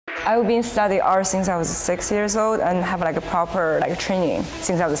I've been studying art since I was 6 years old and have like a proper training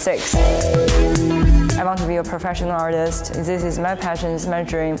since I was 6. I want to be a professional artist. This is my passion, it's my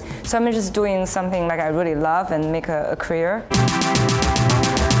dream. So I'm just doing something like I really love and make a career.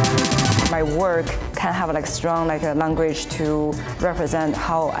 My work can have like strong a language to represent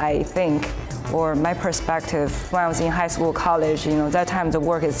how I think or my perspective. When I was in high school, college, that time the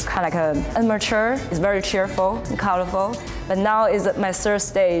work is kind of like immature. It's very cheerful and colorful. But now is my third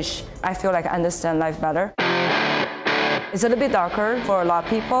stage. I feel like I understand life better. It's a little bit darker for a lot of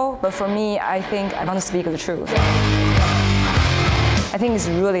people, but for me, I think I want to speak the truth. I think it's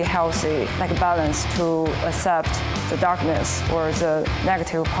really healthy, like a balance to accept the darkness or the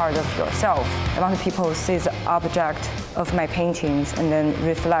negative part of yourself. I want people to see the object of my paintings and then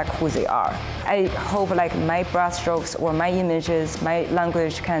reflect who they are. I hope like my brushstrokes or my images, my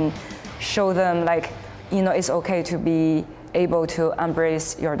language can show them it's okay to be able to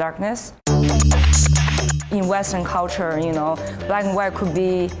embrace your darkness. In Western culture, black and white could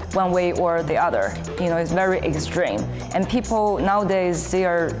be one way or the other. It's very extreme. And people nowadays, they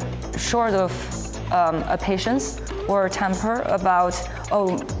are short of a patience or temper about,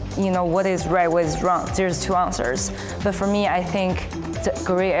 what is right, what is wrong. There's two answers. But for me, I think the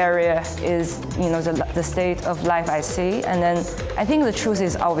gray area is, the state of life I see. And then I think the truth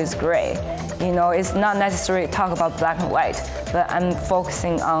is always gray. It's not necessary to talk about black and white, but I'm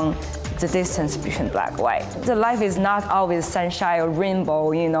focusing on the distance between black and white. The life is not always sunshine or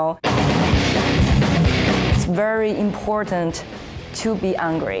rainbow, It's very important to be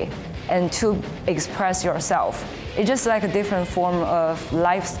angry and to express yourself. It's just like a different form of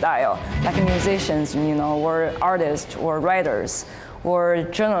lifestyle, like musicians, or artists, or writers, or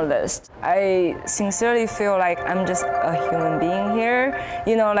journalists. I sincerely feel like I'm just a human being here.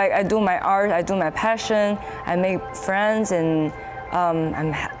 I do my art, I do my passion, I make friends, and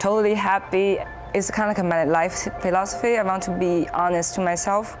I'm totally happy. It's kind of like my life philosophy. I want to be honest to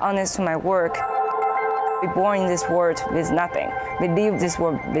myself, honest to my work. We're born in this world with nothing. We leave this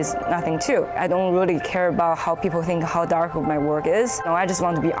world with nothing too. I don't really care about how people think how dark my work is. No, I just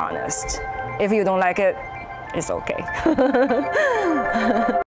want to be honest. If you don't like it, it's okay.